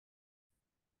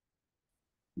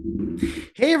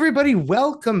Hey, everybody,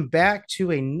 welcome back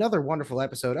to another wonderful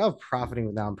episode of Profiting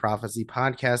with Nonprofits, the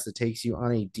podcast that takes you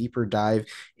on a deeper dive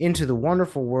into the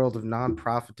wonderful world of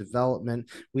nonprofit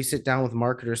development. We sit down with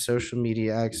marketers, social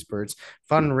media experts,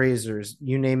 fundraisers,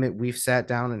 you name it. We've sat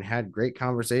down and had great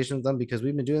conversations with them because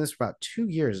we've been doing this for about 2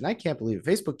 years. And I can't believe it.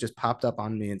 Facebook just popped up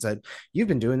on me and said, "You've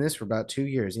been doing this for about 2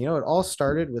 years." You know, it all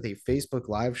started with a Facebook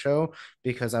live show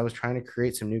because I was trying to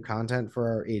create some new content for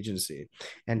our agency.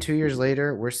 And 2 years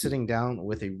later, we're sitting down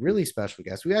with a really special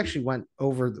guest. We actually we went a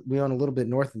little bit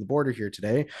north of the border here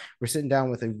today. We're sitting down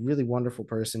with a really wonderful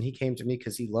person. He came to me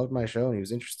because he loved my show and he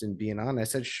was interested in being on. I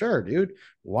said, sure, dude,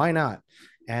 why not?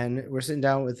 And we're sitting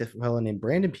down with a fellow named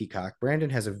Brandon Peacock. Brandon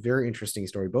has a very interesting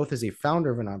story, both as a founder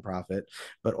of a nonprofit,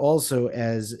 but also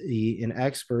as an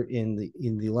expert in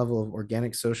the level of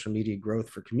organic social media growth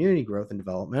for community growth and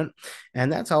development.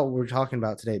 And that's all we're talking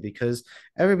about today because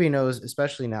everybody knows,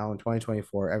 especially now in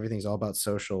 2024, everything's all about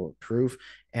social proof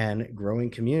and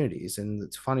growing communities. And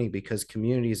it's funny because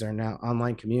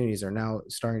online communities are now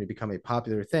starting to become a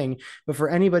popular thing. But for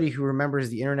anybody who remembers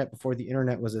the internet before the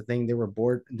internet was a thing, there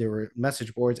were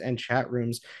message boards and chat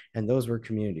rooms, and those were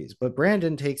communities. But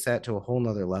Brandon takes that to a whole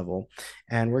nother level.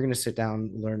 And we're going to sit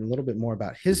down, learn a little bit more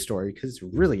about his story because it's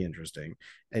really interesting.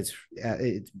 It's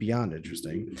beyond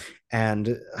interesting,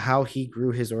 and how he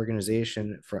grew his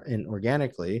organization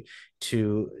organically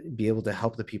to be able to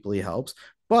help the people he helps.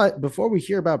 But before we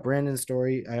hear about Brandon's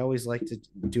story, I always like to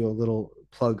do a little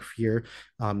plug here.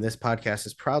 This podcast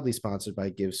is proudly sponsored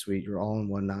by GiveSuite, your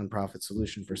all-in-one nonprofit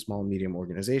solution for small and medium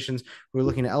organizations who are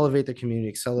looking to elevate their community,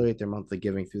 accelerate their monthly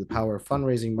giving through the power of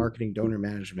fundraising, marketing, donor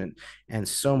management, and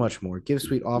so much more.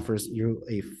 GiveSuite offers you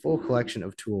a full collection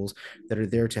of tools that are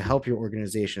there to help your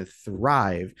organization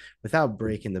thrive without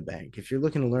breaking the bank. If you're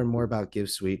looking to learn more about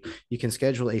GiveSuite, you can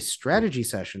schedule a strategy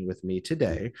session with me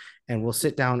today, and we'll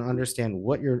sit down and understand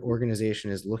what your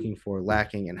organization is looking for,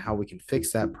 lacking, and how we can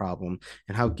fix that problem,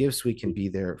 and how GiveSuite can be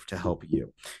there to help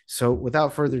you. So,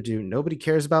 without further ado, nobody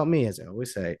cares about me, as I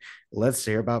always say. Let's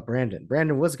hear about Brandon.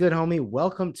 Brandon, what's good, homie?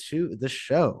 Welcome to the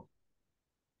show.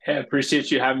 Hey, I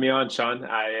appreciate you having me on, Sean.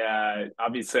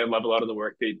 Obviously I love a lot of the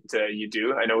work that you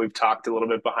do. I know we've talked a little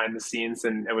bit behind the scenes,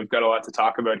 and we've got a lot to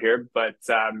talk about here. But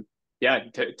yeah,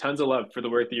 tons of love for the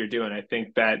work that you're doing. I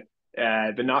think that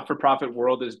the not-for-profit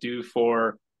world is due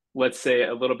for, let's say,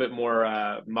 a little bit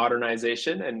more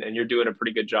modernization, and you're doing a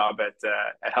pretty good job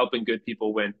at helping good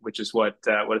people win, which is what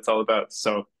it's all about.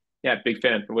 So yeah, big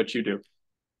fan for what you do.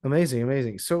 Amazing,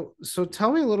 amazing. So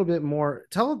tell me a little bit more.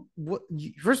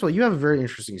 First of all, you have a very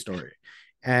interesting story,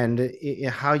 and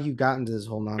how you got into this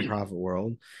whole nonprofit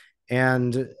world.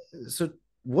 And so,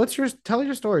 tell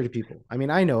your story to people. I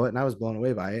mean, I know it, and I was blown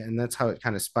away by it, and that's how it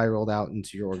kind of spiraled out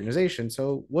into your organization.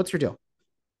 So, what's your deal?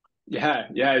 Yeah,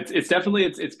 it's definitely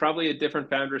it's probably a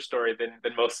different founder story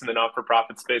than most in the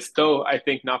not-for-profit space. Though I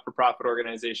think not-for-profit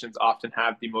organizations often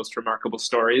have the most remarkable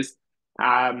stories.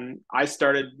 I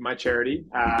started my charity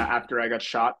after I got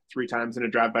shot 3 times in a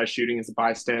drive-by shooting as a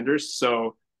bystander.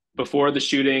 So before the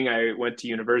shooting, I went to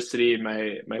university.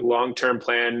 My long-term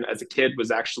plan as a kid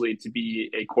was actually to be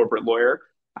a corporate lawyer.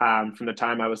 From the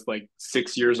time I was like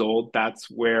 6 years old, that's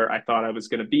where I thought I was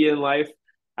going to be in life.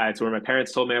 It's where my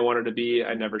parents told me I wanted to be.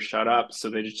 I never shut up.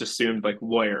 So they just assumed like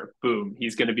lawyer, boom,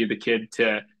 he's going to be the kid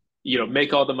to,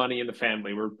 make all the money in the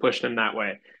family. We're pushing him that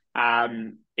way.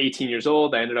 18 years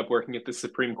old, I ended up working at the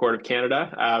Supreme Court of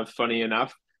Canada. Funny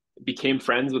enough, became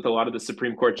friends with a lot of the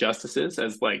Supreme Court justices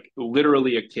as like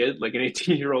literally a kid, like an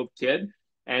 18-year-old kid.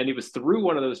 And it was through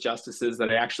one of those justices that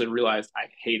I actually realized I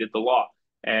hated the law.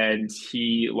 And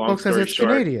Well, long because story it's short,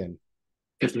 Canadian.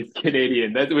 because it's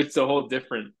Canadian. It's a whole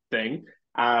different thing.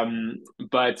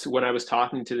 But when I was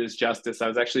talking to this justice, I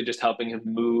was actually just helping him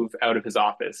move out of his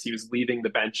office. He was leaving the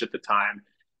bench at the time,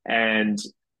 and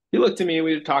he looked at me.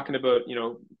 We were talking about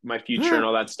my future and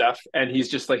all that stuff, and he's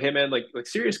just like, "Hey man, like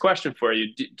serious question for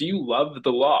you. Do you love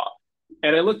the law?"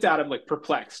 And I looked at him like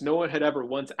perplexed. No one had ever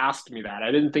once asked me that.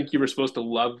 I didn't think you were supposed to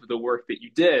love the work that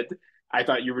you did. I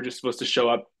thought you were just supposed to show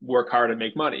up, work hard, and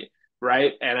make money,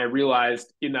 right? And I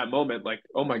realized in that moment, like,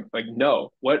 oh my, like,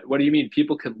 no. What do you mean?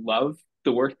 People can love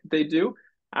the work that they do.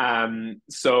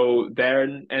 So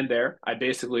then and there, I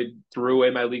basically threw away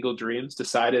my legal dreams,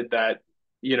 decided that,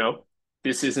 you know,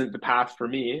 this isn't the path for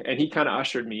me. And he kind of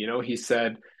ushered me, he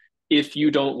said, if you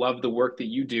don't love the work that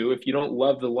you do, if you don't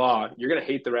love the law, you're going to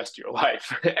hate the rest of your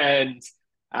life. And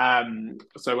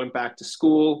so I went back to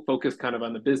school, focused kind of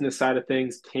on the business side of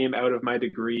things, came out of my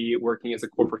degree working as a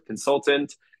corporate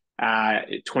consultant.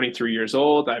 At 23 years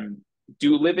old, I'm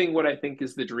living what I think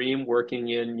is the dream, working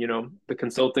in, the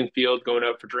consulting field, going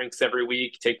out for drinks every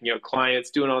week, taking out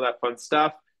clients, doing all that fun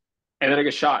stuff. And then I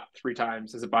got shot 3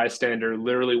 times as a bystander,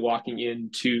 literally walking in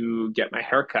to get my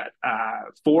haircut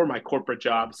for my corporate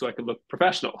job so I could look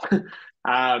professional.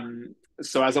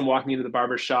 So as I'm walking into the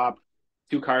barber shop,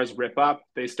 2 cars rip up.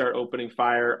 They start opening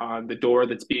fire on the door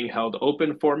that's being held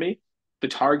open for me. The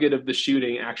target of the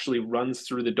shooting actually runs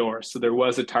through the door. So there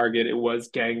was a target. It was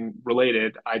gang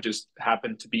related. I just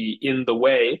happened to be in the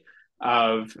way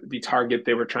of the target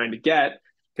they were trying to get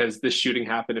because this shooting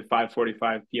happened at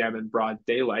 5:45 p.m. in broad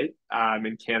daylight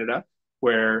in Canada,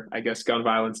 where I guess gun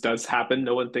violence does happen.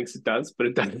 No one thinks it does, but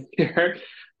it does here.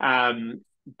 Um,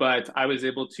 but I was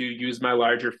able to use my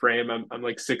larger frame. I'm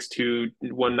like 6'2",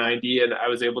 190, and I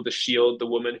was able to shield the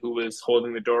woman who was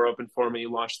holding the door open for me,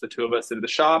 launch the two of us into the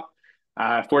shop.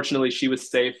 Fortunately, she was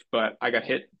safe, but I got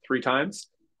hit 3 times.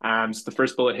 So the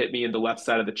first bullet hit me in the left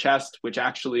side of the chest, which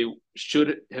actually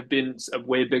should have been a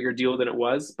way bigger deal than it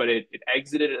was, but it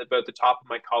exited at about the top of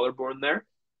my collarbone there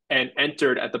and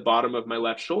entered at the bottom of my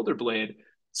left shoulder blade.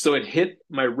 So it hit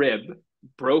my rib,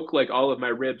 broke like all of my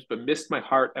ribs, but missed my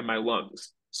heart and my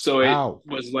lungs. So it Wow.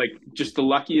 was like just the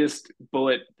luckiest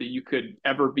bullet that you could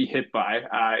ever be hit by.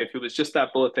 If it was just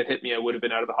that bullet that hit me, I would have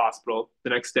been out of the hospital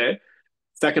the next day.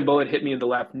 Second bullet hit me in the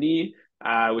left knee,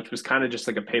 which was kind of just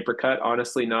like a paper cut,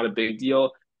 honestly, not a big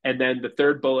deal. And then the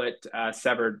third bullet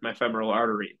severed my femoral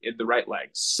artery in the right leg.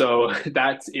 So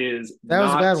that is That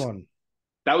was a not, bad one.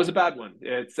 that was a bad one.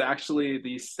 It's actually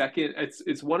the second,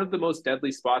 it's one of the most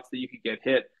deadly spots that you could get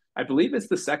hit. I believe it's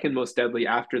the second most deadly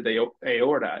after the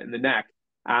aorta in the neck.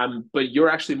 But you're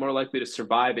actually more likely to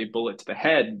survive a bullet to the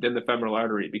head than the femoral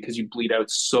artery because you bleed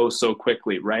out so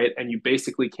quickly, right? And you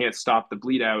basically can't stop the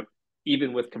bleed out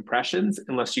even with compressions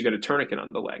unless you get a tourniquet on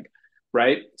the leg,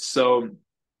 right? So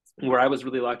where I was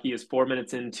really lucky is 4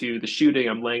 minutes into the shooting,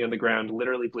 I'm laying on the ground,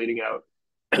 literally bleeding out.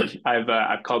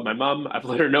 I've called my mom. I've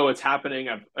let her know what's happening.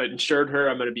 I've insured her.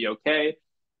 I'm going to be okay.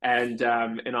 And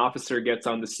an officer gets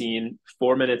on the scene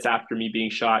 4 minutes after me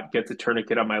being shot, gets a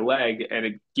tourniquet on my leg, and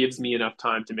it gives me enough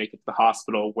time to make it to the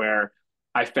hospital. Where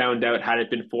I found out had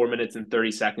it been 4 minutes and 30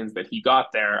 seconds that he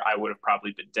got there, I would have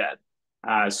probably been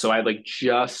dead. So I like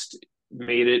just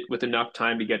made it with enough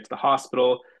time to get to the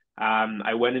hospital.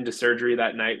 I went into surgery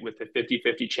that night with a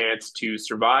 50-50 chance to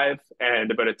survive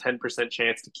and about a 10%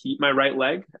 chance to keep my right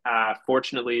leg.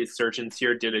 Fortunately, surgeons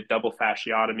here did a double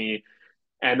fasciotomy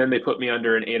and then they put me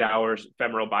under an 8 hour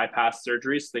femoral bypass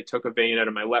surgery. So they took a vein out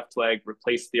of my left leg,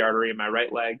 replaced the artery in my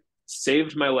right leg,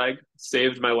 saved my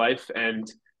life,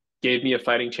 and gave me a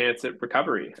fighting chance at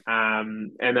recovery.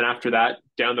 And then after that,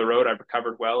 down the road, I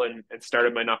recovered well and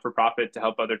started my not for profit to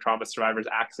help other trauma survivors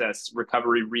access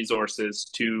recovery resources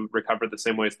to recover the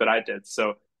same ways that I did.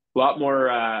 So a lot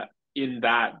more in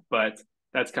that, but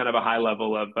that's kind of a high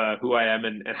level of who I am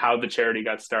and how the charity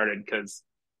got started. Because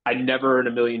I never in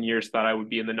a million years thought I would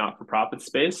be in the not for profit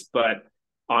space. But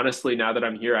honestly, now that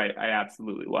I'm here, I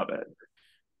absolutely love it.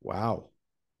 Wow.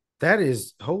 That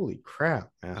is holy crap,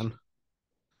 man.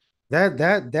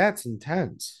 That's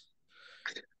intense.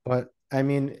 But I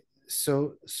mean,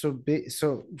 so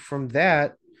from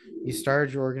that, you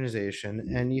started your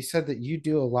organization, and you said that you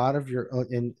do a lot of your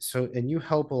and you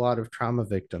help a lot of trauma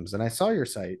victims. And I saw your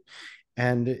site,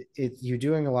 and you're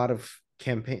doing a lot of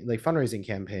campaign like fundraising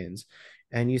campaigns,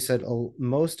 and you said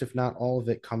most, if not all of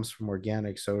it, comes from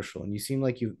organic social. And you seem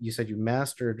like you said you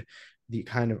mastered the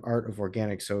kind of art of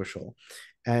organic social,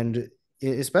 and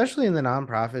especially in the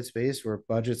nonprofit space where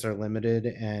budgets are limited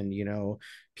and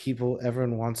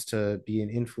everyone wants to be an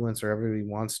influencer, everybody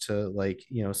wants to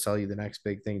sell you the next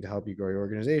big thing to help you grow your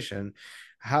organization.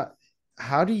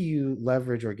 How do you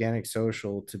leverage organic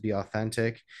social to be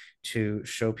authentic, to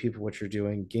show people what you're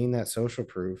doing, gain that social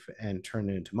proof, and turn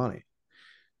it into money?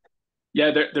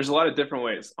 Yeah, there's a lot of different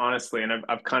ways, honestly, and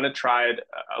I've kind of tried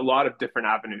a lot of different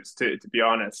avenues to be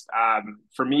honest.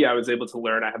 For me, I was able to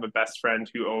learn. I have a best friend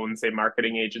who owns a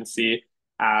marketing agency,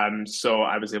 so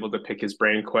I was able to pick his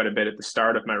brain quite a bit at the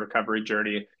start of my recovery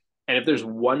journey. And if there's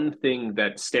one thing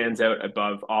that stands out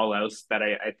above all else that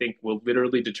I think will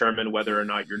literally determine whether or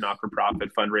not your not-for-profit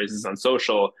fundraises on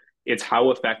social, it's how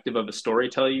effective of a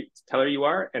storyteller you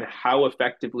are and how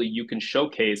effectively you can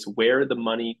showcase where the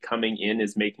money coming in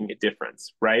is making a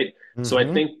difference, right? So I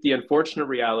Mm-hmm. think the unfortunate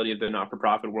reality of the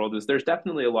not-for-profit world is there's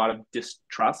definitely a lot of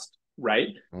distrust, right,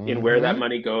 in where that Mm-hmm.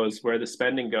 money goes, where the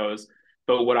spending goes.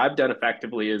 But what I've done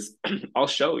effectively is I'll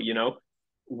show,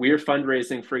 we're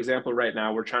fundraising, for example, right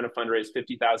now, we're trying to fundraise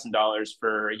 $50,000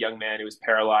 for a young man who was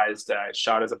paralyzed,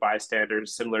 shot as a bystander,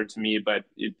 similar to me, but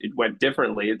it went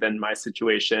differently than my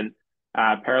situation.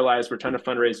 Paralyzed, we're trying to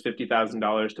fundraise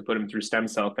 $50,000 to put him through stem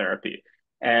cell therapy.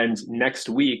 And next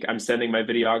week, I'm sending my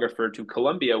videographer to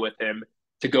Colombia with him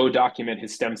to go document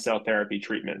his stem cell therapy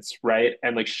treatments, right?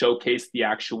 And like showcase the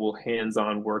actual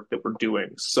hands-on work that we're doing.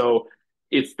 So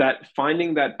it's that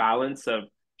finding that balance of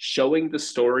showing the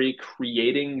story,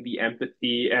 creating the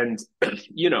empathy and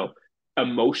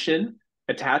emotion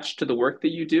attached to the work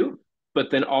that you do, but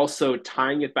then also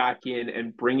tying it back in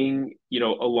and bringing,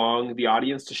 along the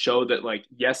audience to show that like,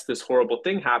 yes, this horrible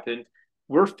thing happened,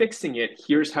 we're fixing it,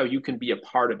 here's how you can be a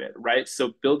part of it, right?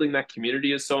 So building that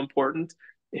community is so important.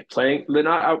 Playing,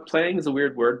 not outplaying is a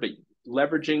weird word, but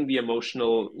leveraging the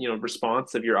emotional,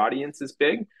 response of your audience is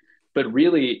big. But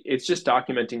really, it's just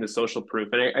documenting the social proof.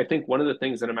 And I think one of the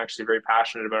things that I'm actually very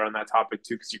passionate about on that topic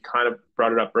too, because you kind of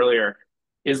brought it up earlier,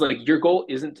 is like your goal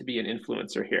isn't to be an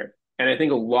influencer here. And I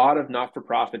think a lot of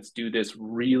not-for-profits do this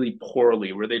really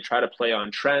poorly, where they try to play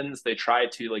on trends, they try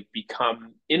to like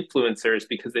become influencers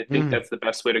because they think Mm. that's the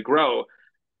best way to grow.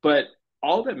 But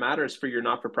all that matters for your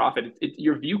not-for-profit,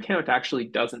 your view count actually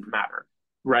doesn't matter,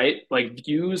 right? Like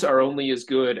views are only as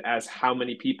good as how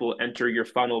many people enter your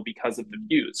funnel because of the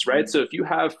views, right? So if you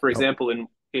have, for Yep. example,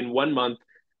 in 1 month,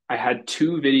 I had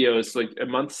two videos, like a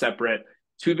month separate,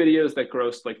 two videos that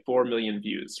grossed like 4 million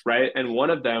views, right? And one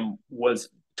of them was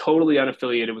totally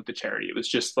unaffiliated with the charity. It was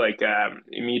just like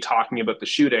me talking about the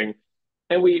shooting,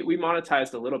 and we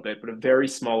monetized a little bit, but a very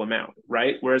small amount,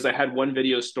 right? Whereas I had one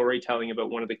video storytelling about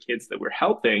one of the kids that we're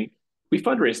helping. We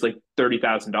fundraised like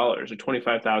 $30,000 or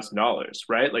 $25,000,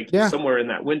 right? Like Yeah, somewhere in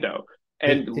that window.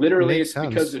 And it literally, makes it's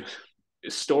because sense.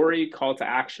 of story, call to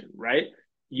action, right?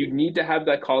 You need to have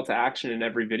that call to action in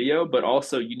every video, but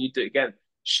also you need to, again,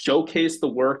 showcase the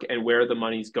work and where the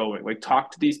money's going. Like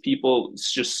talk to these people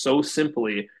just so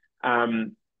simply.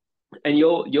 Um, and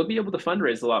you'll be able to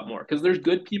fundraise a lot more because there's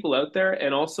good people out there,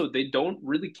 and also they don't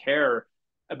really care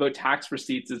about tax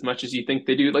receipts as much as you think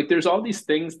they do. Like there's all these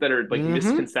things that are like Mm-hmm.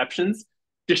 misconceptions.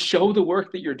 Just show the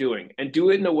work that you're doing and do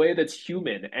it in a way that's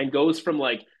human and goes from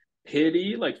like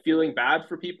pity, like feeling bad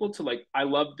for people, to like I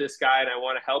love this guy and I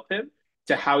want to help him,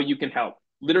 to how you can help.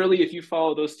 Literally, if you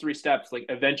follow those three steps, like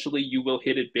eventually you will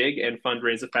hit it big and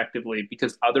fundraise effectively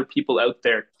because other people out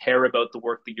there care about the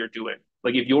work that you're doing.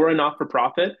 Like if you're a not for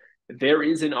profit, there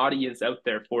is an audience out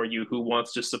there for you who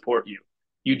wants to support you.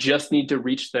 You just need to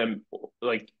reach them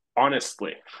like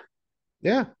honestly.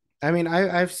 Yeah. I mean,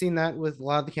 I've seen that with a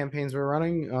lot of the campaigns we're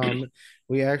running.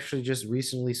 We actually just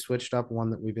recently switched up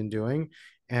one that we've been doing,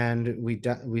 and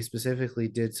we specifically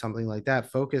did something like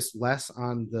that, focus less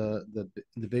on the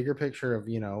bigger picture of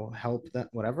help that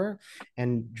whatever,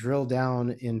 and drill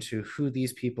down into who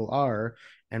these people are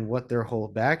and what their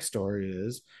whole backstory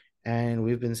is. And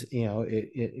we've been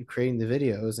creating the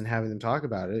videos and having them talk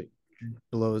about it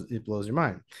blows your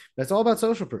mind. But it's all about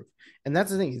social proof, and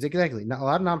that's the thing. It's exactly. A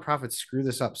lot of nonprofits screw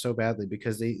this up so badly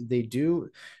because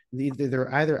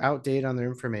they're either outdated on their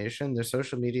information. Their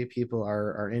social media people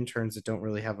are interns that don't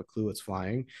really have a clue what's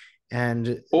flying,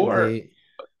 and Or they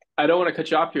I don't want to cut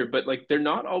you off here, but like they're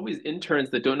not always interns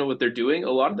that don't know what they're doing.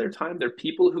 A lot of their time, they're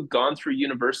people who've gone through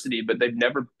university, but they've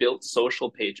never built social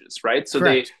pages, right? So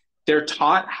correct. they're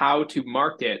taught how to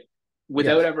market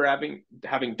without Yes, ever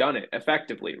having done it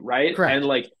effectively, right? And correct.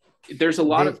 like there's a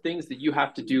lot of They things that you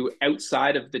have to do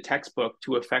outside of the textbook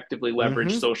to effectively leverage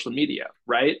mm-hmm. social media,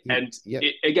 right? And Yep.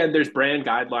 again, there's brand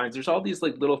guidelines. There's all these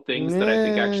like little things that I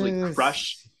think actually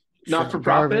crush Yes. not for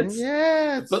Garbage. profits.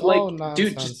 Yeah, it's But all like, dude,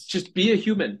 just nonsense. just be a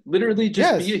human. Literally,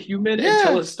 just be a Yes. human and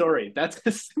tell Yeah. a story. That's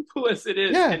as simple as it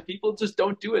is. Yeah. And people just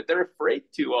don't do it. They're afraid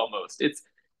to almost.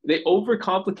 They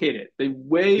overcomplicate it. They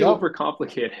way Yep.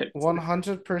 overcomplicate it.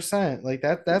 100%. Like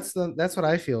that's what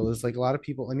I feel is like a lot of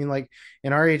people. I mean, like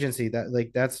in our agency,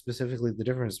 that's specifically the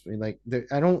difference. I mean, like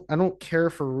I don't care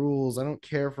for rules. I don't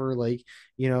care for like,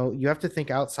 you have to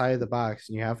think outside of the box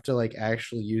and you have to like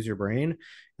actually use your brain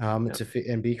Yeah. to fit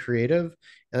and be creative.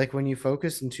 And like when you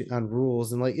focus on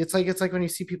rules and like it's like when you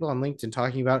see people on LinkedIn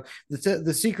talking about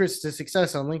the secrets to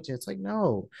success on LinkedIn. It's like,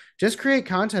 no, just create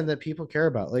content that people care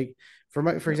about. Like for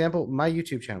Yeah. example, my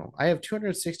YouTube channel. I have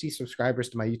 260 subscribers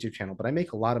to my YouTube channel, but I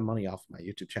make a lot of money off of my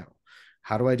YouTube channel.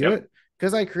 How do I do Yep. it?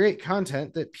 Because I create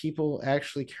content that people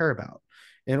actually care about.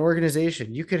 An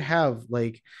organization, you could have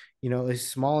like, a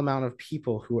small amount of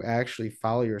people who actually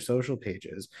follow your social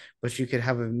pages, but you could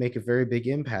make a very big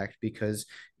impact because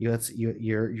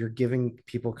you're giving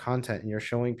people content and you're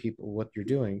showing people what you're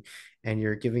doing and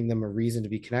you're giving them a reason to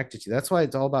be connected to you. That's why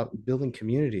it's all about building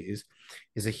communities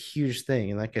is a huge thing.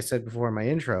 And like I said before in my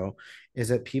intro, is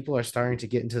that people are starting to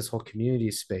get into this whole community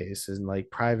space and like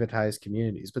privatized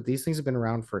communities. But these things have been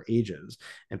around for ages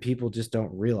and people just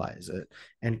don't realize it.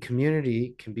 And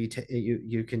community can be,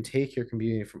 you can take your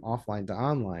community from offline to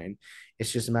online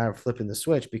It's just a matter of flipping the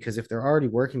switch, because if they're already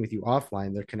working with you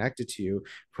offline, they're connected to you,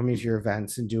 coming to your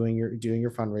events and doing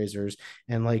your fundraisers,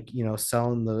 and like,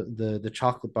 selling the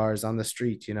chocolate bars on the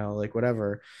street, like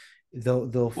whatever. They'll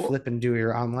Well, flip and do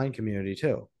your online community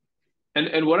too.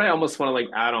 and what I almost want to like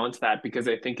add on to that, because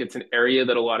I think it's an area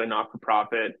that a lot of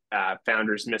not-for-profit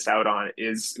founders miss out on,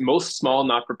 is most small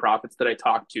not-for-profits that I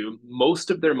talk to,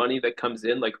 most of their money that comes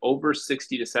in, like over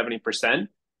 60 to 70%,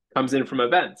 comes in from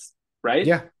events, right?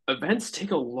 Yeah. Events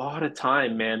take a lot of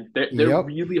time, man. They're Yep.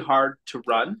 really hard to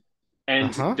run,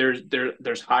 and Uh-huh.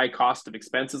 there's high cost of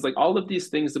expenses, like all of these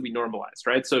things that we normalize,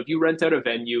 right? So if you rent out a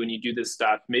venue and you do this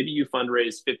stuff, maybe you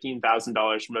fundraise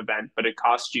 $15,000 from an event, but it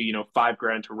costs you, $5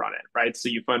 grand to run it, right? So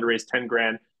you fundraise 10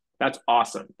 grand. That's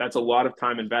awesome. That's a lot of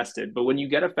time invested. But when you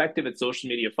get effective at social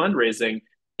media fundraising,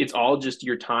 it's all just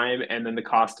your time and then the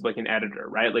cost of like an editor,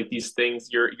 right? Like these things,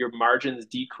 your margins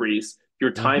decrease, your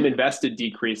time Mm-hmm. invested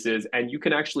decreases, and you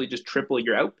can actually just triple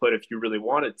your output if you really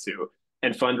wanted to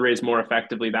and fundraise more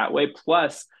effectively that way.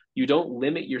 Plus, you don't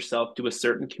limit yourself to a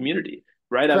certain community,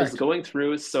 right? I was Correct. going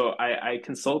through, so I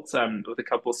consult with a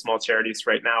couple of small charities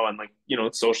right now on, like,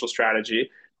 social strategy.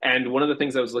 And one of the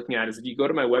things I was looking at is, if you go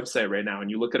to my website right now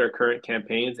and you look at our current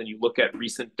campaigns and you look at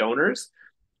recent donors,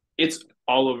 it's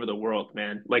all over the world,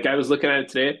 man. Like I was looking at it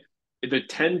today, the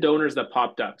 10 donors that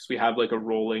popped up. So we have like a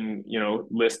rolling,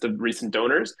 list of recent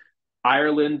donors.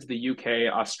 Ireland, the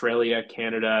UK, Australia,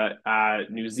 Canada,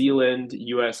 New Zealand,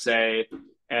 USA,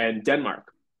 and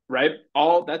Denmark, right?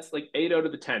 All that's like 8 out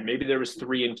of the 10. Maybe there was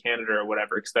three in Canada or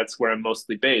whatever, because that's where I'm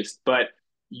mostly based. But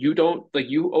you don't like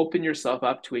you open yourself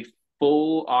up to a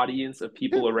full audience of Yeah.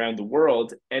 people around the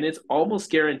world, and it's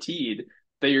almost guaranteed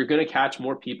that you're going to catch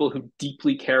more people who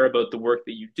deeply care about the work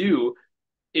that you do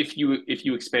if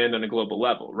you expand on a global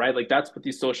level, right? Like that's what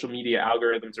these social media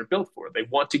algorithms are built for. They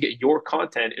want to get your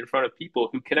content in front of people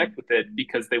who connect with it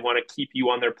because they want to keep you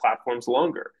on their platforms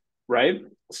longer, right?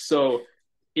 So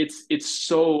it's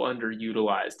so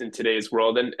underutilized in today's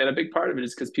world, and a big part of it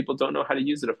is because people don't know how to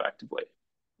use it effectively.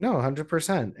 No,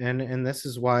 100%. And this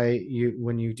is why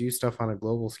when you do stuff on a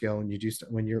global scale, and you do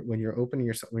when you're opening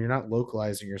yourself, when you're not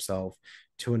localizing yourself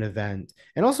to an event.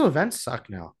 And also events suck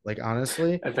now. Like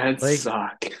honestly, Events like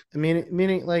suck.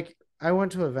 meaning like I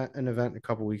went to an event a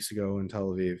couple weeks ago in Tel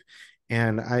Aviv,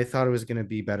 and I thought it was going to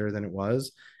be better than it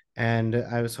was. And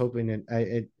I was hoping there's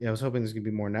going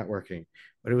to be more networking,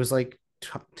 but it was like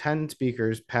 10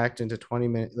 speakers packed into 20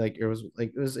 minutes. Like it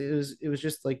was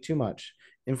just like too much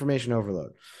information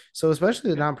overload. So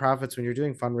especially the nonprofits, when you're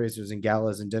doing fundraisers and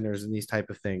galas and dinners and these type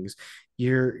of things,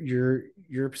 you're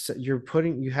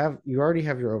putting you already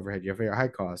have your overhead, you have your high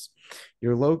costs,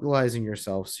 you're localizing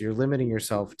yourself, so you're limiting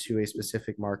yourself to a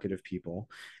specific market of people.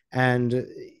 And at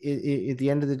the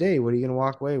end of the day, what are you going to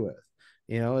walk away with?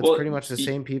 It's Well, pretty much the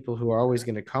same people who are always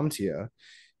going to come to you.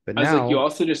 But I was like, you now,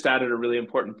 also just added a really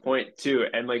important point too.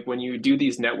 And like when you do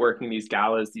these networking, these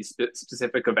galas, these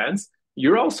specific events,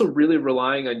 you're also really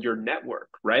relying on your network,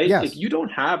 right? If yes. you don't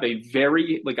have a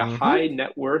very like a Mm-hmm. high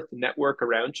net worth network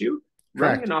around you,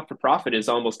 running a Correct. not for profit is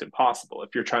almost impossible if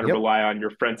you're trying to Yep. rely on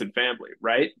your friends and family,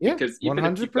 right? Yeah, Because even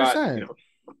if you've got, 100%.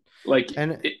 like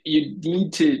And you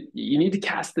need to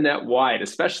cast the net wide,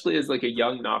 especially as like a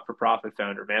young not for profit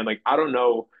founder, man. Like I don't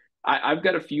know, I've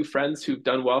got a few friends who've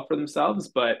done well for themselves,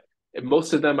 but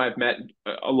most of them I've met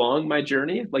along my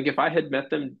journey. Like if I had met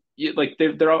them, like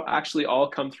they're all actually all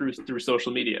come through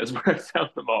social media is where I found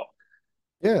them all.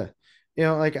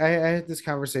 yeah, like I had this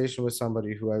conversation with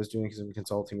somebody who I was doing some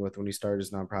consulting with when he started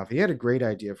his nonprofit. He had a great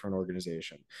idea for an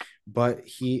organization, but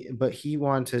he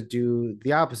wanted to do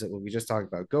the opposite, what we just talked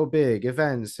about: go big,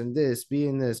 events, and this, be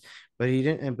in this. But he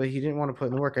didn't want to put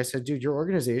in the work. I said, dude, your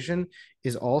organization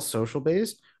is all social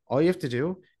based. All you have to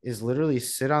do is literally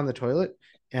sit on the toilet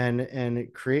and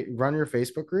run your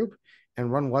Facebook group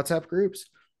and run WhatsApp groups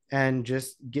and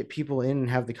just get people in and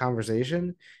have the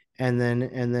conversation, and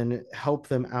then help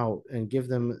them out and give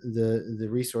them the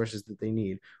resources that they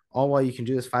need, all while you can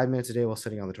do this 5 minutes a day while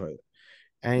sitting on the toilet.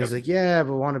 And he's Yep. like, yeah,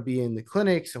 but I want to be in the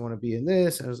clinics, I want to be in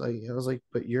this. And I was like,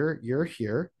 but you're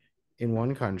here in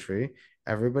one country,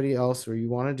 everybody else where you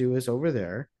want to do is over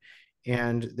there,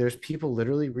 and there's people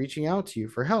literally reaching out to you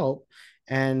for help.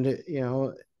 And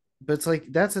but it's like,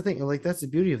 that's the thing, like that's the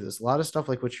beauty of this. A lot of stuff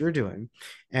like what you're doing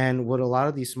and what a lot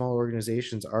of these small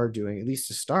organizations are doing, at least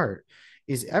to start,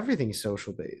 is everything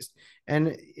social based.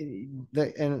 And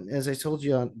as I told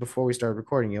you before we started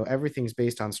recording, everything's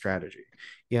based on strategy.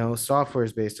 Software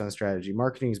is based on strategy,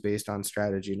 marketing is based on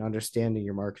strategy, and understanding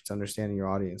your markets, understanding your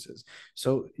audiences.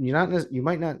 So you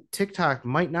might not TikTok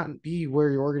might not be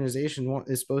where your organization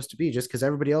is supposed to be just because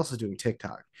everybody else is doing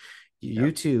TikTok. Yep.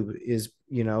 YouTube is,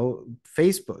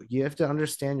 Facebook. You have to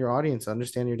understand your audience,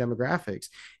 understand your demographics,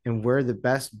 and where the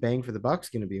best bang for the buck's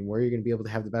going to be, and where you're going to be able to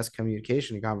have the best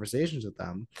communication and conversations with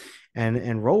them,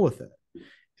 and roll with it.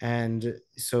 And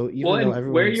so Well, even though and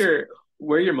everyone's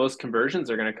where your most conversions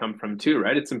are going to come from too,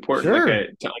 right? It's important sure,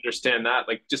 to understand that.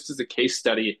 Like just as a case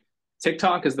study,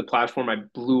 TikTok is the platform I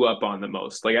blew up on the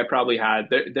most. Like I probably had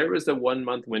there was a 1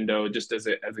 month window just as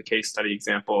a case study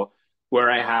example where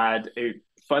I had a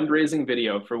fundraising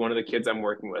video for one of the kids I'm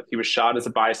working with. He was shot as a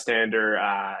bystander,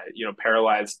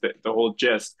 paralyzed, the whole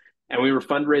gist. And we were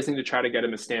fundraising to try to get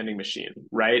him a standing machine,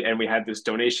 right? And we had this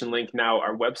donation link. Now,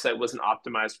 our website wasn't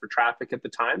optimized for traffic at the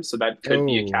time, so that could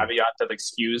be a oh, caveat that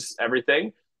excuse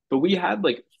everything. But we had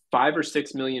like 5 or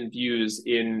 6 million views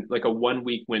in like a 1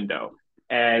 week window.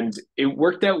 And it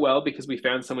worked out well because we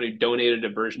found someone who donated a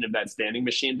version of that standing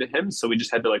machine to him. So we just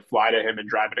had to like fly to him and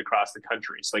drive it across the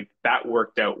country. So like that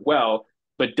worked out well.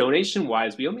 But donation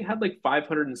wise, we only had like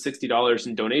 $560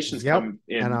 in donations yep. come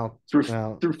And in I'll through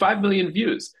well, 5 million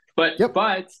views. But yep.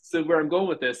 so where I'm going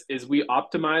with this is we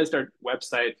optimized our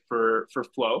website for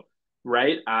flow,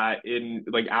 right? In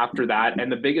like after that,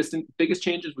 and the biggest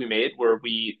changes we made were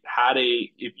we had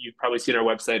if you've probably seen our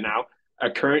website now, a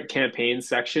current campaign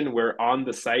section where on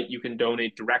the site you can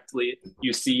donate directly.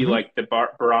 You see Mhm. like the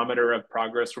barometer of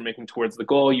progress we're making towards the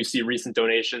goal. You see recent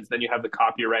donations. Then you have the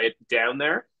copyright down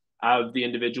there of the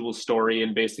individual story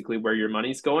and basically where your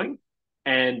money's going.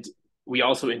 And we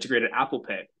also integrated Apple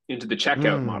Pay into the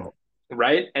checkout Mm, model,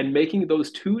 right? And making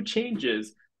those two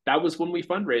changes, that was when we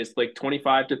fundraised like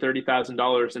 25 to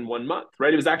 $30,000 in 1 month,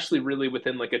 right? It was actually really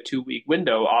within like a 2 week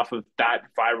window off of that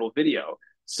viral video.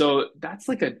 So that's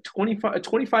like a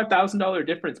 $25,000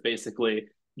 difference basically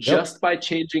yep. just by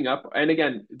changing up. And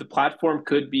again, the platform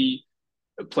could be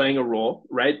playing a role,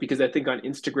 right? Because I think on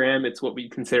Instagram, it's what we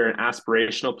consider an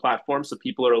aspirational platform. So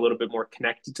people are a little bit more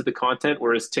connected to the content,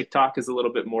 whereas TikTok is a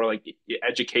little bit more like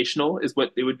educational, is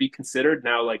what it would be considered.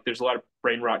 Now, like there's a lot of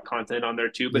brain rot content on there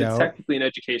too, but it's Yep. technically an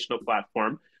educational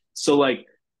platform. So, like,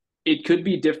 it could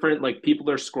be different. Like people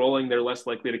are scrolling, they're less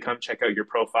likely to come check out your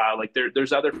profile. Like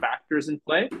there's other factors in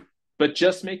play, but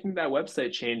just making that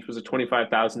website change was a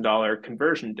 $25,000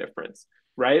 conversion difference,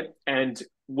 right? And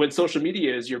when social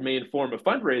media is your main form of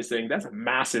fundraising, that's a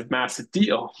massive, massive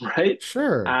deal, right?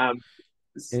 Sure. Um,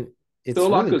 And so a it's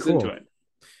lot really goes into cool. it.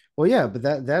 Well, yeah, but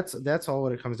that's all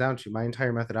what it comes down to. My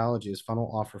entire methodology is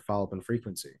funnel, offer, follow up, and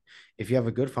frequency. If you have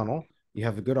a good funnel, you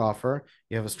have a good offer,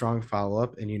 you have a strong follow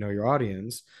up, and you know your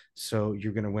audience, so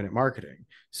you're going to win at marketing.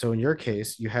 So in your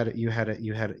case, you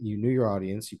knew your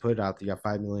audience, you put it out there, you got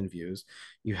 5 million views,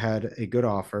 you had a good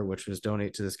offer, which was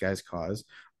donate to this guy's cause,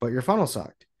 but your funnel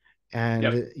sucked. And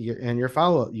Yep. your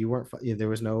follow up, you weren't there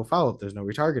was no follow up, there's no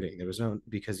retargeting, there was no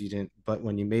because you didn't. But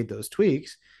when you made those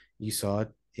tweaks, you saw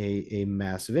a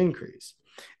massive increase.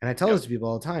 And I tell this Yep. to people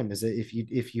all the time is that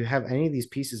if you have any of these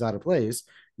pieces out of place,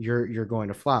 you're going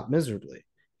to flop miserably.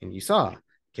 And you saw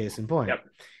case in point. Yep.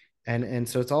 And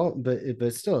so it's all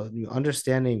but still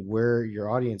understanding where your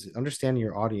audience understanding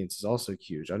your audience is also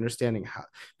huge. Understanding how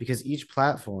because each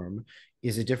platform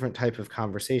is a different type of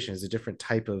conversation, is a different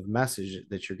type of message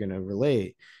that you're going to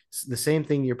relay. The same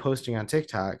thing you're posting on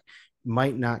TikTok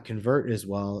might not convert as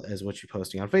well as what you're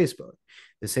posting on Facebook.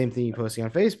 The same thing you're posting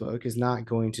on Facebook is not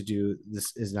going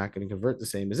to convert the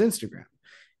same as Instagram,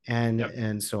 Yep.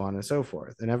 and so on and so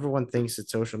forth. And everyone thinks that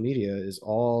social media is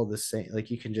all the same. Like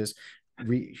you can just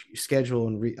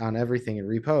reschedule on everything and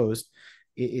repost.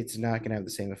 It's not going to have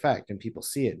the same effect, and people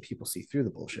see it. And people see through the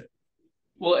bullshit.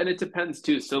 Well, and it depends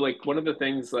too. So, like, one of the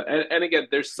things, and again,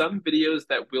 there's some videos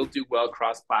that will do well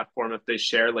cross platform if they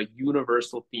share like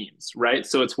universal themes, right?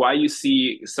 So, it's why you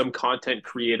see some content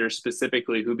creators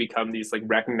specifically who become these like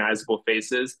recognizable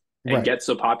faces and Right, get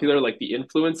so popular, like the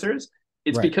influencers.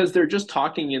 It's right. because they're just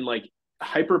talking in like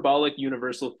hyperbolic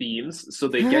universal themes. So,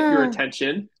 they get your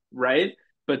attention, right?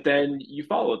 But then you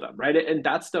follow them, right? And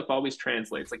that stuff always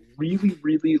translates like really,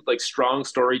 really like strong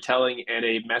storytelling and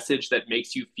a message that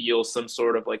makes you feel some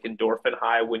sort of like endorphin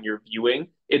high when you're viewing.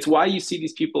 It's why you see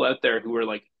these people out there who are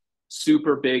like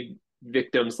super big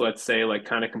victims, let's say, like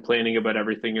kind of complaining about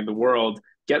everything in the world,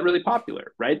 get really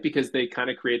popular, right? Because they kind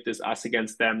of create this us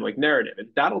against them like narrative. And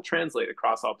that'll translate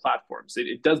across all platforms.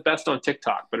 It does best on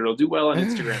TikTok, but it'll do well on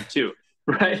Instagram too.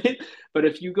 Right. But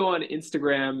if you go on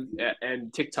Instagram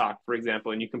and TikTok, for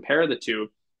example, and you compare the two,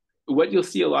 what you'll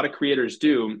see a lot of creators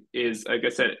do is, like I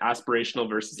said, aspirational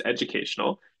versus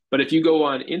educational. But if you go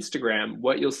on Instagram,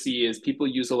 what you'll see is people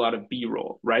use a lot of B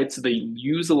roll, right? So they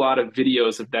use a lot of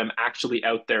videos of them actually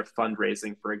out there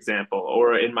fundraising, for example.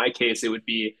 Or in my case, it would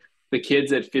be the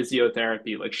kids at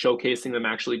physiotherapy, like showcasing them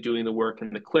actually doing the work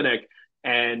in the clinic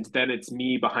and then it's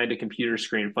me behind a computer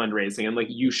screen fundraising. And like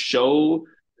you show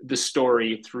the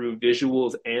story through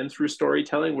visuals and through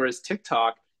storytelling, whereas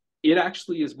TikTok, it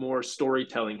actually is more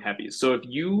storytelling heavy. So if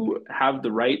you have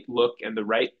the right look and the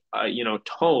right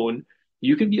tone,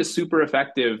 you can be a super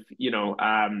effective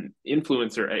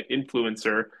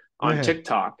influencer on Yeah.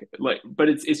 TikTok. Like, but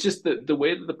it's just the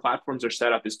way that the platforms are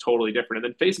set up is totally different.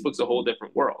 And then Facebook's a whole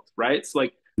different world, right? It's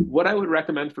like what I would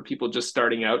recommend for people just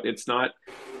starting out, it's not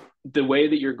the way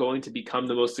that you're going to become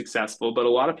the most successful, but a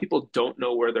lot of people don't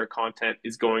know where their content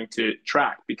is going to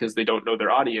track because they don't know their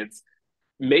audience.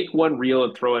 Make one reel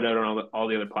and throw it out on all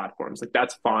the other platforms. Like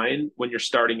that's fine when you're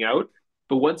starting out.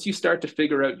 But once you start to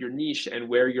figure out your niche and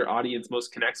where your audience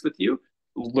most connects with you,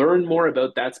 learn more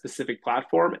about that specific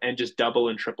platform and just double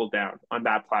and triple down on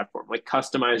that platform. Like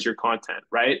customize your content,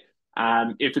 right?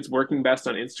 If it's working best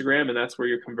on Instagram and that's where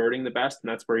you're converting the best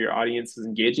and that's where your audience is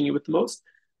engaging you with the most,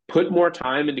 put more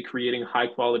time into creating high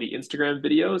quality Instagram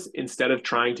videos instead of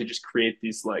trying to just create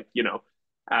these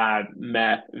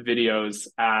meh videos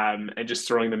and just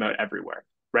throwing them out everywhere,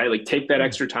 right? Like take that Yeah.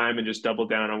 extra time and just double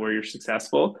down on where you're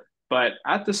successful. But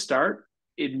at the start,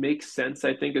 it makes sense,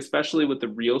 I think, especially with the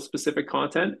real specific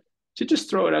content, to just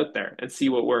throw it out there and see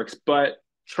what works. But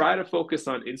try to focus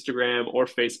on Instagram or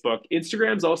Facebook.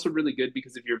 Instagram's also really good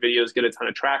because if your videos get a ton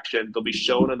of traction, they'll be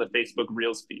shown on the Facebook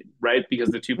Reels feed, right? Because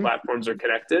the two platforms are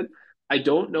connected. I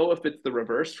don't know if it's the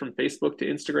reverse from Facebook to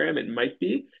Instagram. It might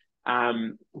be.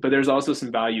 But there's also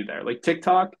some value there. Like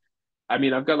TikTok, I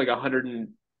mean, I've got like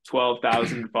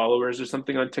 112,000 followers or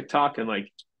something on TikTok, and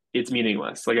like it's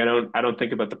meaningless. Like I don't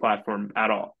think about the platform at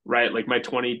all, right? Like my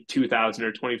 22,000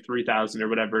 or 23,000 or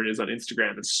whatever it is on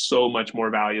Instagram is so much more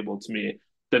valuable to me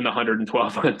than the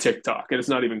 112 on TikTok, and it's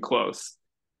not even close.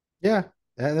 Yeah,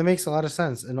 that makes a lot of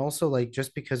sense. And also, like,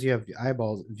 just because you have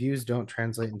eyeballs, views don't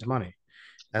translate into money.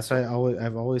 That's why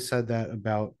I've always said that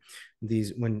about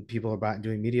these when people are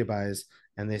doing media buys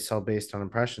and they sell based on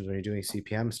impressions when you're doing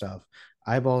CPM stuff.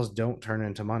 Eyeballs don't turn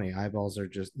into money. Eyeballs are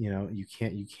just, you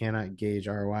cannot gauge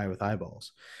ROI with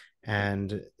eyeballs.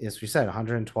 And as we said,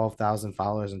 112,000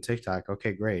 followers on TikTok.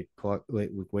 Okay, great.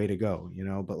 Way to go,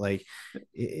 but like, But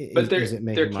is there it there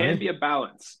making can money? be a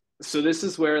balance. So this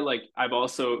is where like I've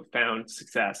also found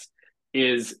success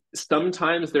is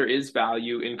sometimes there is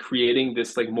value in creating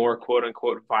this like more quote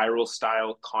unquote viral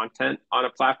style content on a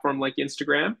platform like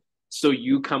Instagram. So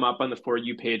you come up on the For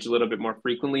You page a little bit more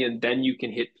frequently, and then you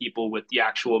can hit people with the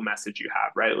actual message you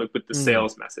have, right? Like with the Mm,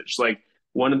 sales message. Like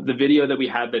one of the video that we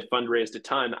had that fundraised a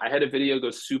ton, I had a video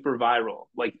go super viral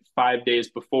like 5 days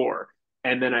before,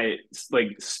 and then I like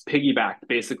piggybacked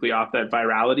basically off that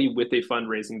virality with a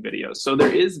fundraising video. So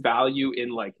there is value in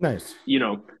like, nice. you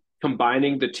know,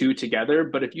 combining the two together.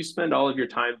 But if you spend all of your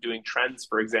time doing trends,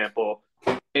 for example,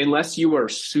 unless you are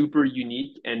super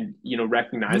unique and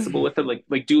recognizable with it,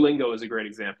 like Duolingo is a great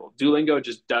example. Duolingo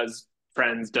just does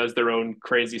trends, does their own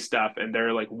crazy stuff, and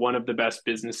they're like one of the best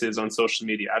businesses on social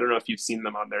media. I don't know if you've seen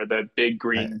them on there, the big I,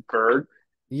 green bird.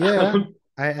 Yeah,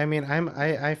 I mean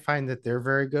I find that they're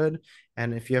very good.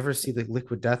 And if you ever see the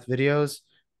Liquid Death videos,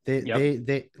 Yep.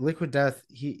 they Liquid Death,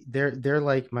 they're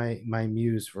like my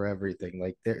muse for everything.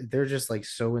 Like they're just like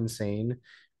so insane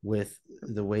with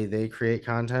the way they create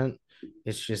content.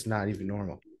 It's just not even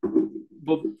normal.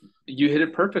 Well, you hit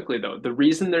it perfectly, though. The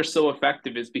reason they're so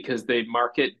effective is because they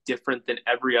market different than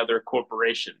every other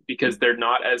corporation because they're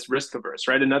not as risk averse,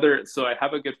 right? So I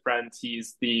have a good friend.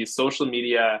 He's the social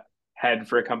media head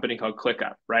for a company called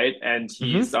ClickUp, right? And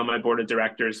he's Hmm. on my board of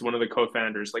directors, one of the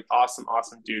co-founders, like awesome,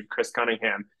 awesome dude, Chris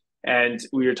Cunningham. And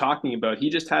we were talking about,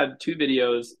 he just had two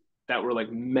videos that were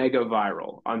like mega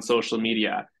viral on social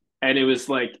media, and it was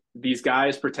like these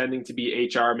guys pretending to be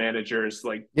HR managers,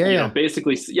 like Yeah, yeah.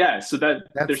 basically, yeah. So that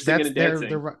they're singing That's and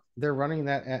dancing, they're running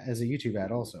that as a YouTube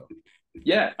ad also.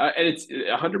 yeah, and it's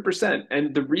 100%.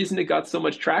 And the reason it got so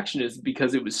much traction is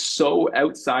because it was so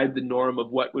outside the norm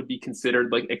of what would be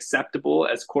considered like acceptable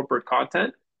as corporate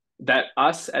content that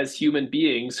us as human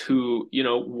beings who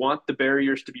want the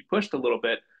barriers to be pushed a little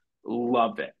bit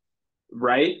love it,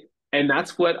 right? And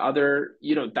that's what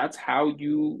that's how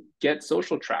you get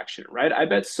social traction, right? I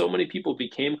bet so many people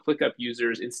became ClickUp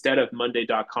users instead of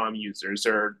Monday.com users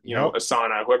or, Yep.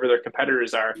 Asana, whoever their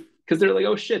competitors are, because they're like,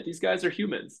 oh shit, these guys are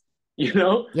humans, you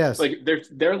know? Yes. Like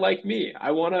they're like me.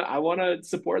 I wanna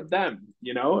support them,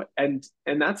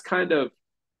 and that's kind of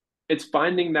it's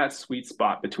finding that sweet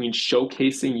spot between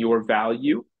showcasing your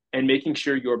value and making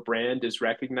sure your brand is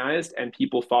recognized and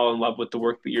people fall in love with the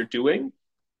work that you're doing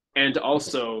and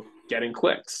also getting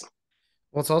clicks.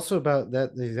 Well, it's also about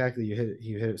that exactly. You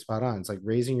hit it spot on. It's like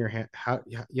raising your hand. How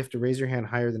you have to raise your hand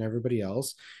higher than everybody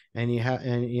else, and you have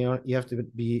to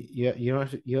be you don't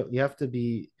have to, you have to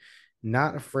be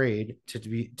not afraid to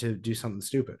do something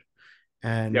stupid.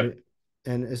 Yep.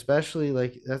 And especially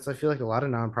like that's I feel like a lot of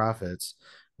nonprofits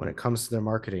when it comes to their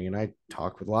marketing, and I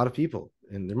talk with a lot of people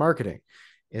in their marketing,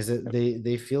 is that Yep.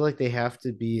 they feel like they have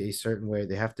to be a certain way,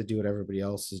 they have to do what everybody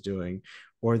else is doing,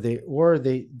 or they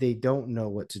don't know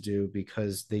what to do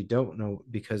because they don't know,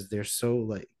 because they're so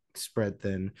like spread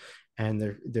thin, and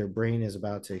their brain is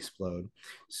about to explode,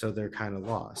 so they're kind of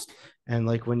lost. And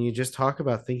like when you just talk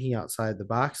about thinking outside the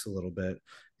box a little bit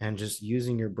and just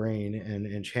using your brain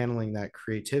and channeling that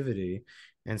creativity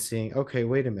and seeing, okay,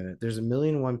 wait a minute, there's a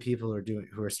million and one people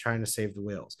who are trying to save the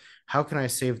whales. How can I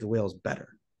save the whales better?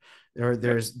 Or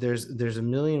Yep. there's a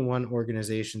million and one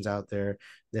organizations out there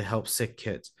that help sick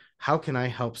kids. How can I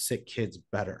help sick kids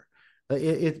better? But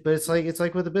it's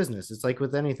like with a business. It's like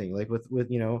with anything. Like with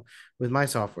my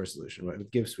software solution, right,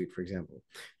 with GiveSuite, for example.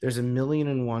 There's a million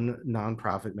and one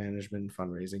nonprofit management and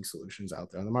fundraising solutions out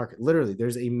there on the market. Literally,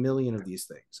 there's a million of these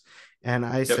things, and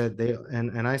Yep.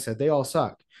 I said they all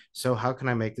suck. So how can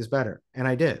I make this better? And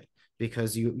I did,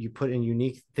 because you put in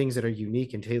unique things that are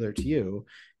unique and tailored to you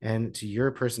and to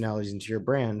your personalities and to your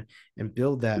brand, and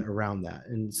build that around that.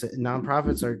 And so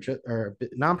nonprofits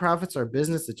are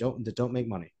business that don't make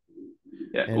money.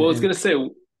 Yeah. And Well, I was gonna say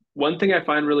one thing I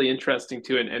find really interesting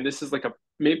too, and this is like a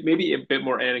maybe a bit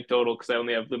more anecdotal because I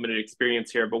only have limited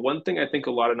experience here, but one thing I think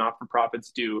a lot of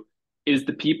not-for-profits do is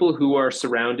the people who are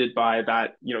surrounded by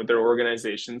that, their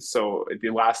organizations. So the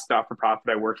last not-for-profit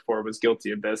I worked for was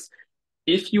guilty of this.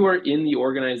 If you are in the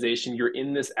organization, you're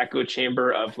in this echo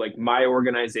chamber of like my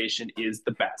organization is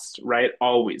the best, right?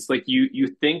 Always. Like you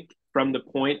think from the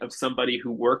point of somebody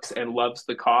who works and loves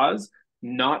the cause,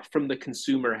 not from the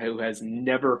consumer who has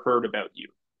never heard about you,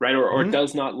 right? Or Mhm.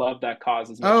 does not love that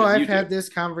cause as much Oh, as I've you do, had this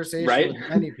conversation right? with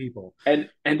many people. And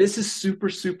this is super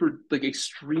super like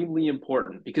extremely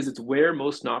important because it's where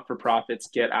most not-for-profits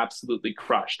get absolutely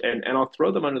crushed. And I'll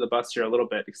throw them under the bus here a little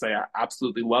bit because I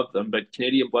absolutely love them, but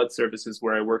Canadian Blood Services,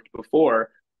 where I worked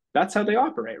before, that's how they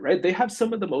operate, right? They have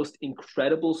some of the most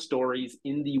incredible stories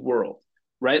in the world,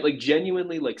 right? Like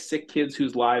genuinely like sick kids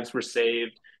whose lives were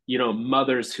saved,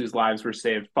 mothers whose lives were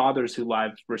saved, fathers whose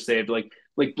lives were saved. Like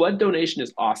blood donation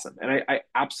is awesome, and I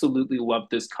absolutely love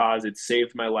this cause. It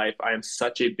saved my life. I am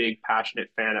such a big passionate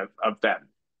fan of them,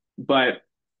 but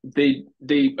they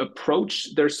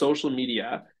approach their social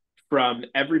media from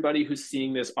everybody who's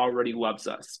seeing this already loves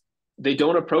us. They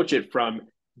don't approach it from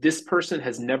this person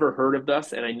has never heard of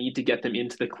us and I need to get them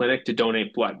into the clinic to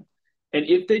donate blood. And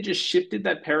if they just shifted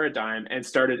that paradigm and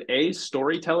started A,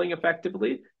 storytelling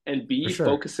effectively, and For B, sure.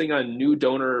 focusing on new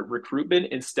donor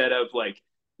recruitment instead of like,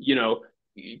 you know,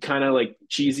 kind of like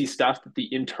cheesy stuff that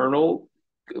the internal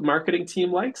marketing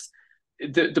team likes,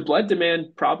 the blood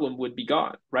demand problem would be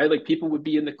gone, right? Like people would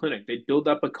be in the clinic, they'd build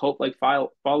up a cult like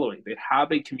following, they'd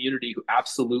have a community who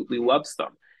absolutely loves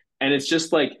them. And it's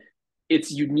just like,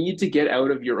 you need to get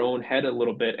out of your own head a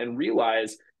little bit and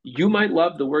realize you might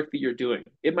love the work that you're doing.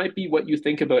 It might be what you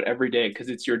think about every day because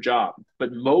it's your job.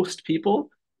 But most people,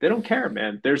 they don't care,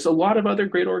 man. There's a lot of other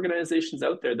great organizations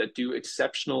out there that do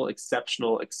exceptional,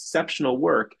 exceptional, exceptional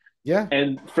work. Yeah.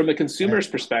 And from a I, consumer's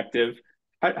perspective,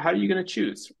 how are you going to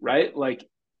choose, right? Like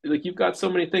you've got so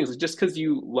many things. Just because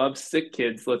you love sick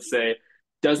kids, let's say,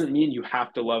 doesn't mean you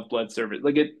have to love blood service.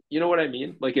 Like it, you know what I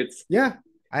mean? Like it's yeah.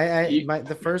 you,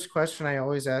 The first question I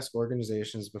always ask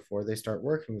organizations before they start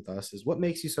working with us is, what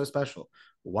makes you so special?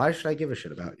 Why should I give a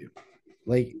shit about you?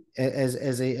 Like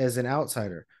as an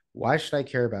outsider, why should I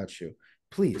care about you?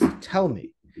 Please tell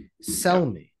me, yeah, sell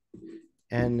me.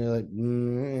 And they're like,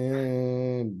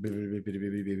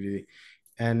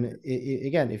 and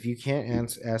again, if you can't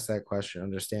ask that question,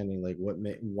 understanding like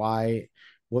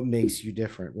what makes you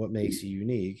different, what makes you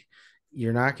unique,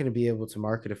 you're not going to be able to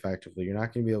market effectively. You're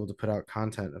not going to be able to put out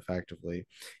content effectively,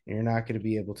 and you're not going to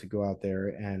be able to go out there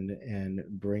and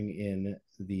bring in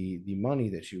the money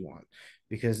that you want,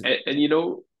 because and you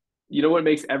know what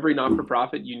makes every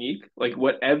not-for-profit unique? Like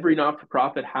what every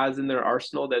not-for-profit has in their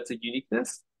arsenal that's a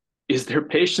uniqueness is their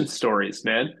patient stories,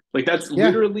 man. Like that's yeah,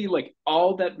 literally like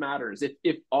all that matters.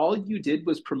 If all you did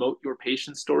was promote your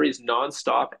patient stories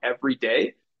nonstop every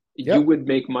day, you yep, would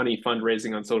make money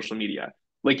fundraising on social media.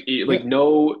 Like yep,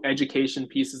 no education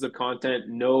pieces of content,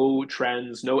 no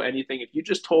trends, no anything. If you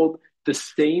just told the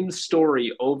same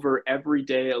story over every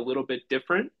day a little bit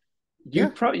different,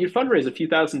 yeah, you'd fundraise a few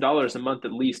 $1,000s a month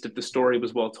at least if the story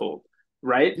was well told,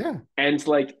 right? yeah, And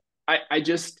like I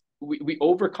just we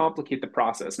overcomplicate the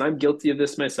process, and I'm guilty of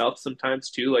this myself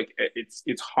sometimes too. Like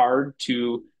it's hard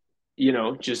to,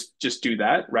 just do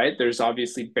that, right? There's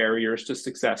obviously barriers to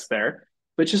success there,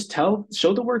 but just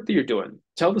show the work that you're doing,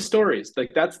 tell the stories.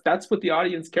 Like that's what the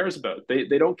audience cares about. They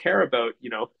don't care about,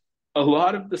 a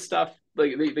lot of the stuff.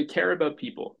 Like they care about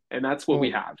people, and that's what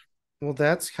we Well, have. well,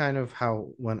 that's kind of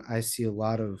how when I see a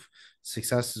lot of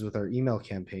successes with our email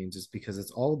campaigns is because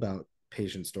it's all about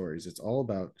patient stories. It's all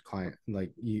about client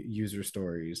like user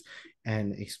stories,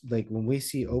 and like when we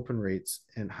see open rates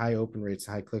and high open rates,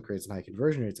 high click rates, and high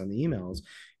conversion rates on the emails,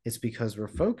 it's because we're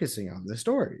focusing on the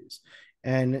stories,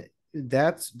 and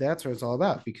that's what it's all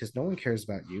about. Because no one cares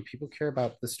about you. People care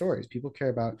about the stories. People care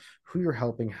about who you're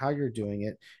helping, how you're doing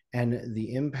it, and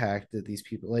the impact that these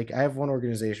people like. I have one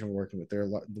organization we're working with. They're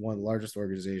one of the largest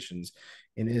organizations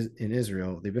in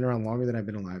Israel. They've been around longer than I've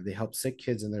been alive. They help sick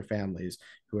kids and their families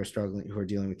who are struggling, who are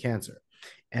dealing with cancer.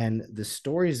 And the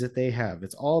stories that they have,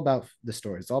 it's all about the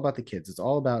stories. It's all about the kids. It's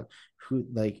all about who,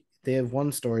 like, they have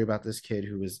one story about this kid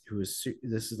who was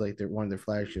this is like their one of their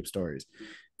flagship stories.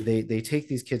 They take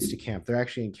these kids to camp. They're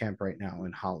actually in camp right now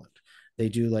in Holland. They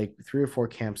do like 3 or 4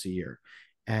 camps a year.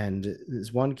 And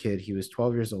this one kid, he was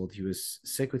 12 years old. He was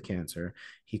sick with cancer.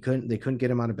 They couldn't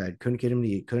get him out of bed, couldn't get him to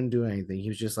eat, couldn't do anything. He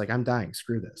was just like, I'm dying.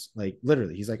 Screw this. Like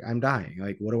literally, he's like, I'm dying.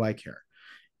 Like, what do I care?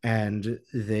 And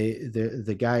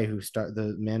the guy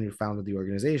the man who founded the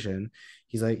organization,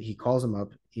 he's like, he calls him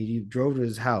up. He drove to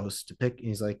his house to pick.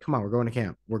 He's like, come on, we're going to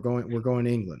camp. We're going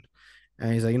to England.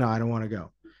 And he's like, no, I don't want to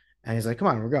go. And he's like, come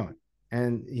on, we're going.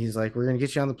 And he's like, we're going to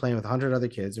get you on the plane with 100 other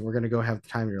kids, and we're going to go have the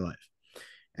time of your life.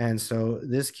 And so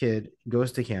this kid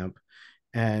goes to camp,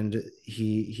 and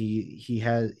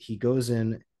he goes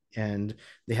in, and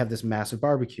they have this massive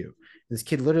barbecue. This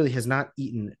kid literally has not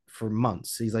eaten for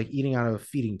months. He's like eating out of a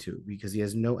feeding tube because he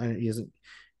has no energy. He hasn't.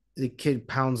 The kid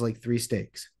pounds like 3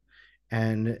 steaks,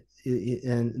 and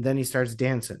then he starts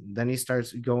dancing. Then he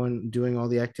starts going doing all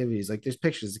the activities. Like there's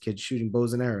pictures of the kid shooting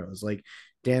bows and arrows, like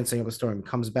dancing up a storm.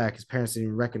 Comes back, his parents didn't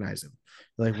even recognize him.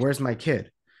 They're like, "Where's my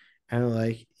kid?" And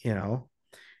like,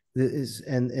 this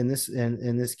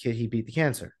kid, he beat the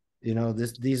cancer.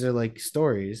 These are like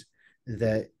stories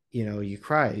that you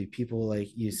cry. People, like,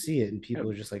 you see it and people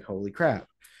are just like, holy crap.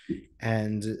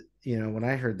 And when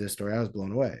I heard this story, I was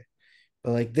blown away.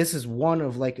 But like, this is one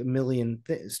of like a million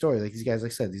stories. Like these guys,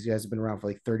 like I said, these guys have been around for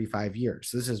like 35 years,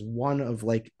 so this is one of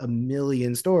like a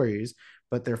million stories.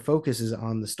 But their focus is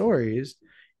on the stories,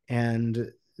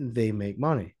 and they make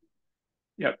money.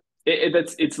 Yep.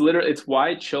 It's literally it's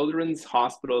why children's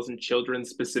hospitals and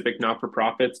children's specific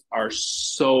not-for-profits are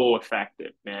so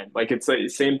effective, man. Like it's like the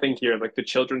same thing here. Like the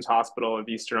Children's Hospital of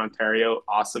Eastern Ontario,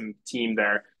 awesome team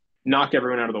there, knock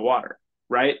everyone out of the water,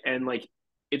 right? And like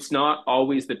it's not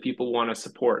always that people want to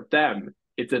support them.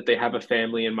 It's that they have a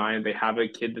family in mind, they have a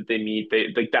kid that they meet. They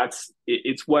like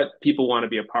it's what people want to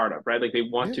be a part of, right? Like they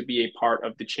want Yeah. to be a part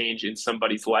of the change in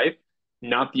somebody's life,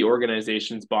 not the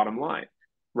organization's bottom line,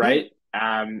 Yeah. right?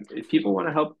 People want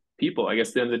to help people, I guess,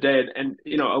 at the end of the day. And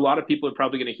a lot of people are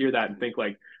probably going to hear that and think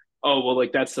like, oh, well,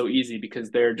 like that's so easy because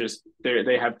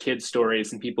they have kids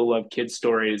stories and people love kids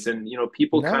stories. And,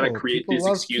 people kind of No, create people these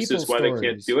love excuses people why they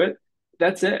can't stories. do it.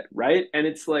 That's it. Right. And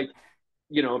it's like,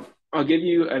 you know, I'll give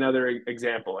you another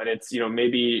example, and it's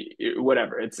maybe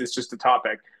whatever. It's just a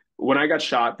topic. When I got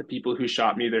shot, the people who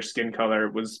shot me, their skin color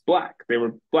was black. They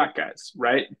were black guys,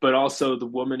 right? But also the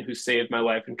woman who saved my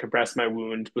life and compressed my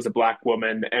wound was a black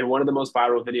woman. And one of the most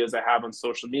viral videos I have on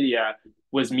social media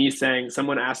was me saying,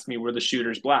 someone asked me, were the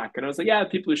shooters black? And I was like, yeah, the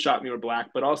people who shot me were black,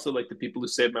 but also like the people who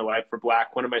saved my life were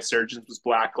black. One of my surgeons was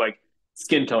black. Like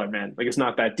skin color, man. Like it's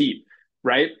not that deep,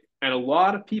 right? And a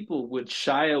lot of people would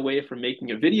shy away from making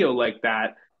a video like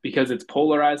that because it's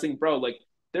polarizing. Bro, like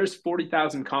there's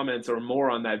 40,000 comments or more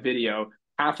on that video.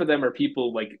 Half of them are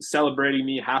people like celebrating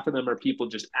me, half of them are people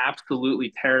just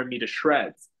absolutely tearing me to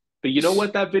shreds. But you know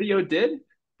what that video did?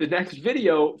 The next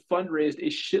video fundraised a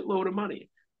shitload of money,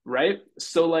 right?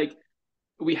 So, like,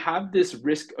 we have this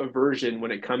risk aversion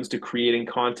when it comes to creating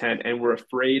content and we're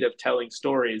afraid of telling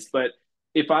stories. But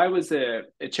if I was a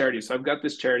charity, so I've got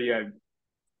this charity I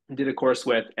did a course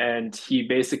with, and he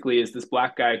basically is this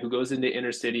black guy who goes into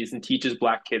inner cities and teaches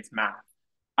black kids math.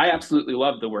 I absolutely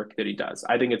love the work that he does.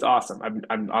 I think it's awesome.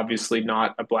 I'm obviously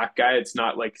not a black guy. It's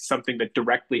not like something that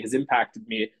directly has impacted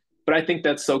me, but I think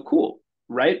that's so cool,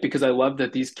 right? Because I love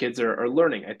that these kids are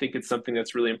learning. I think it's something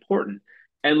that's really important.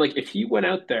 And like if he went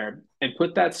out there and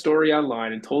put that story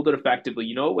online and told it effectively,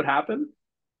 you know what would happen?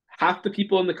 Half the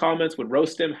people in the comments would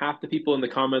roast him, half the people in the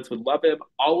comments would love him.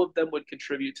 All of them would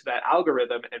contribute to that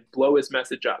algorithm and blow his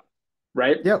message up.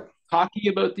 right? Yep.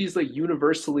 Talking about these like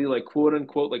universally like quote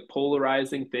unquote like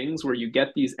polarizing things where you get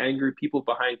these angry people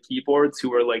behind keyboards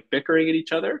who are like bickering at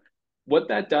each other. What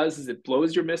that does is it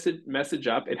blows your message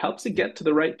up. It helps it get to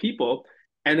the right people,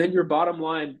 and then your bottom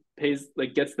line pays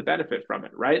like gets the benefit from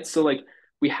it, right? So like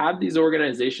we have these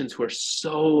organizations who are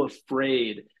so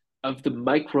afraid of the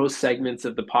micro segments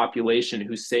of the population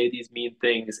who say these mean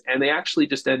things, and they actually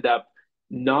just end up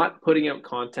not putting out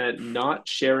content, not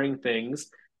sharing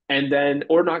things, and then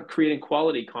or not creating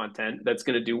quality content that's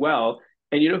going to do well.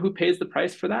 And you know who pays the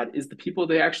price for that is the people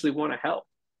they actually want to help,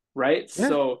 right? Yeah.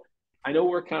 So I know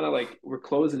we're kind of like we're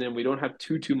closing in, we don't have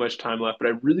too much time left, but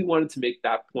I really wanted to make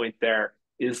that point. There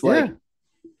is Yeah. like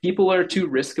people are too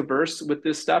risk averse with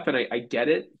this stuff, and I get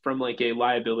it from like a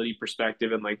liability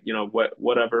perspective, and like you know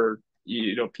whatever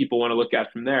you know people want to look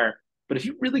at from there. But if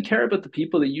you really care about the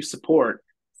people that you support,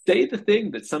 say the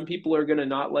thing that some people are going to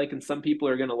not like and some people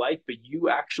are going to like, but you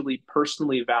actually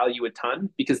personally value a ton,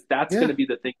 because that's going Yeah. to be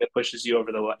the thing that pushes you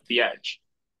over the edge.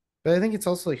 But I think it's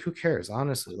also like, who cares?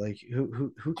 Honestly, like,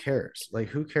 who cares? Like,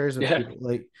 who cares if Yeah. people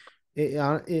like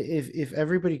if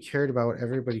everybody cared about what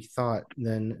everybody thought,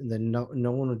 then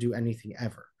no one would do anything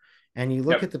ever. And you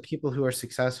look Yep. at the people who are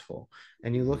successful,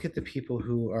 and you look at the people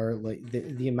who are like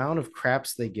the amount of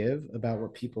craps they give about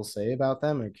what people say about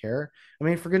them or care. I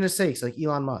mean, for goodness sakes, like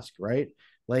Elon Musk, right?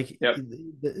 Like Yep.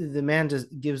 the man just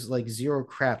gives like zero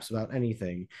craps about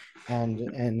anything, and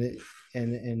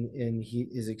he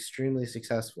is extremely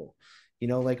successful,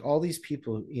 like all these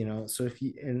people, so if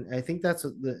you, and I think that's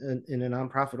in a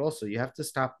nonprofit also, you have to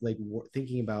stop like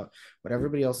thinking about what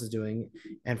everybody else is doing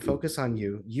and focus on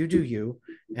you do you.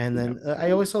 And Yep. then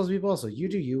I always tell people also, you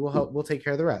do you, we'll take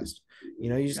care of the rest. You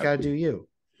just got Yep. to do you.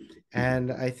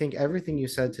 And I think everything you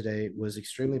said today was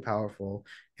extremely powerful.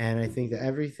 And I think that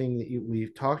everything that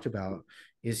we've talked about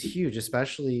is huge,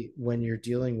 especially when you're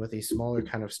dealing with a smaller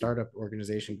kind of startup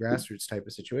organization, grassroots type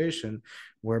of situation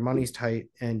where money's tight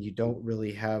and you don't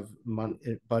really have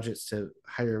budgets to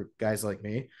hire guys like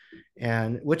me.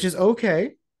 And which is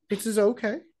okay. It is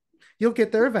okay. You'll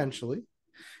get there eventually,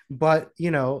 but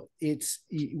it's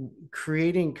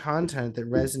creating content that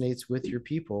resonates with your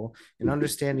people and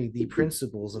understanding the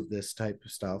principles of this type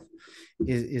of stuff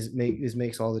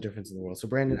makes all the difference in the world. So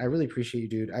Brandon, I really appreciate you,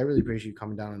 dude. I really appreciate you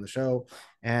coming down on the show,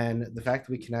 and the fact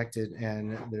that we connected,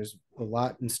 and there's a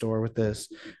lot in store with this.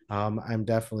 I'm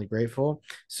definitely grateful.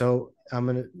 So I'm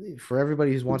gonna, for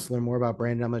everybody who wants to learn more about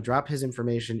Brandon, I'm gonna drop his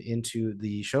information into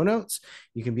the show notes.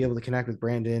 You can be able to connect with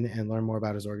Brandon and learn more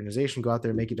about his organization. Go out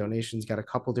there and make a donation. He's got a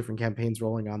couple different campaigns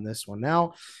rolling on this one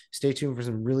now. Stay tuned for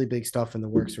some really big stuff in the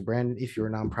works for Brandon if you're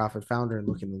a nonprofit founder and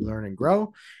looking to learn and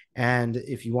grow. And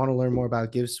if you want to learn more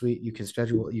about GiveSuite, you can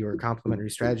schedule your complimentary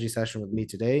strategy session with me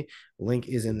today. Link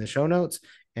is in the show notes.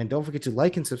 And don't forget to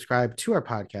like and subscribe to our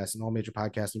podcast on all major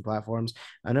podcasting platforms.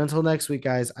 And until next week,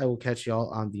 guys, I will catch y'all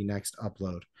on the next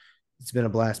upload. It's been a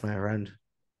blast, my friend.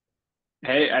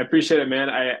 Hey, I appreciate it, man.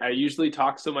 I usually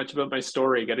talk so much about my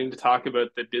story. Getting to talk about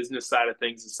the business side of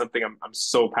things is something I'm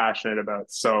so passionate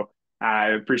about. So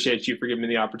I appreciate you for giving me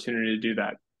the opportunity to do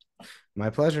that. My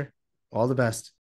pleasure. All the best.